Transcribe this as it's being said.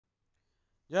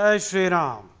Jai Shri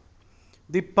Ram.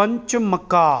 The Pancha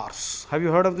Makkars. Have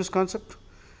you heard of this concept?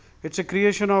 It's a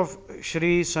creation of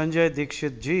Shri Sanjay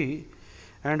Dikshit ji,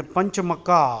 and Pancha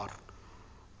Makkar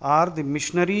are the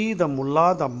missionary, the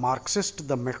mullah, the Marxist,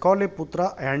 the Macaulay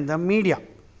Putra, and the media.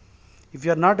 If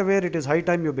you are not aware, it is high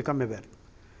time you become aware.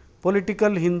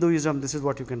 Political Hinduism, this is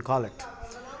what you can call it.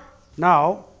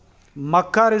 Now,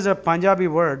 Makkar is a Punjabi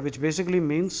word which basically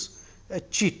means a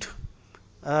cheat,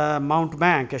 a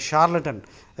mountebank, a charlatan,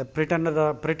 a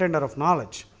pretender of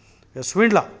knowledge, a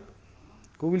swindler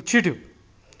who will cheat you.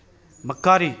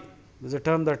 Makkari is a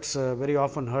term that's very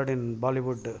often heard in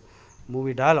Bollywood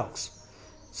movie dialogues.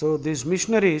 So these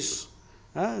missionaries,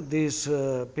 these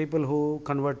people who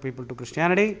convert people to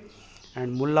Christianity,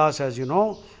 and mullahs, as you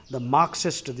know, the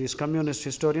Marxist, these communist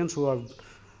historians who have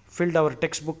filled our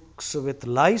textbooks with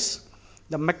lies,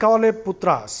 the Macaulay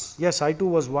Putras. Yes, I too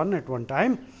was one at one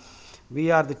time. We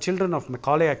are the children of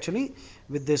Macaulay actually.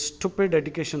 With this stupid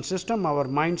education system, our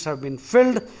minds have been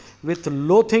filled with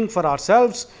loathing for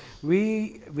ourselves.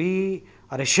 We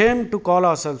are ashamed to call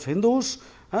ourselves Hindus.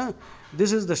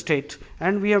 This is the state,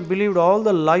 and we have believed all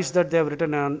the lies that they have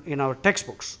written in our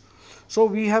textbooks. So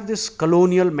we have this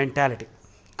colonial mentality,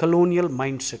 colonial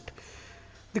mindset.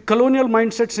 The colonial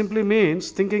mindset simply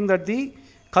means thinking that the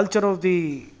culture of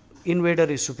the invader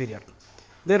is superior.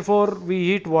 Therefore, we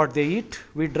eat what they eat,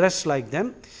 we dress like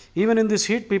them. Even in this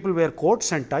heat, people wear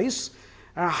coats and ties.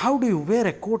 How do you wear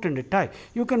a coat and a tie?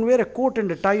 You can wear a coat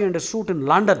and a tie and a suit in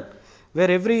London, where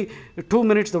every 2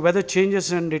 minutes the weather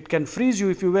changes and it can freeze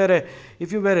you. If you wear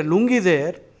a lungi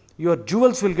there, your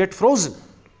jewels will get frozen.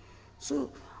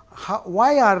 So,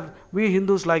 why are we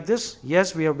Hindus like this?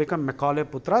 Yes, we have become Macaulay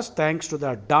Putras thanks to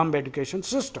the dumb education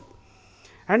system.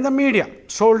 And the media,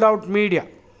 sold out media.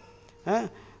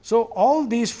 So all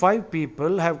these 5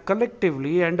 people have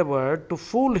collectively endeavored to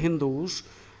fool Hindus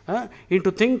into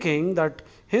thinking that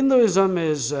Hinduism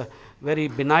is very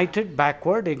benighted,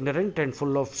 backward, ignorant, and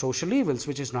full of social evils,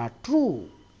 which is not true.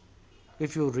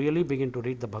 If you really begin to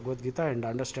read the Bhagavad Gita and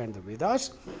understand the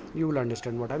Vedas, you will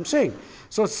understand what I am saying.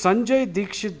 So Sanjay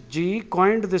Dikshit ji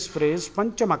coined this phrase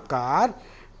Panchamakkar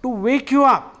to wake you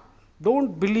up.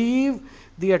 Don't believe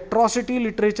the atrocity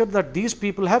literature that these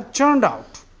people have churned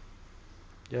out.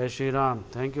 Jai Shri Ram.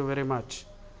 Thank you very much.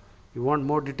 You want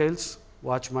more details?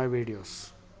 Watch my videos.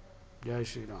 Jai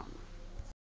Shri Ram.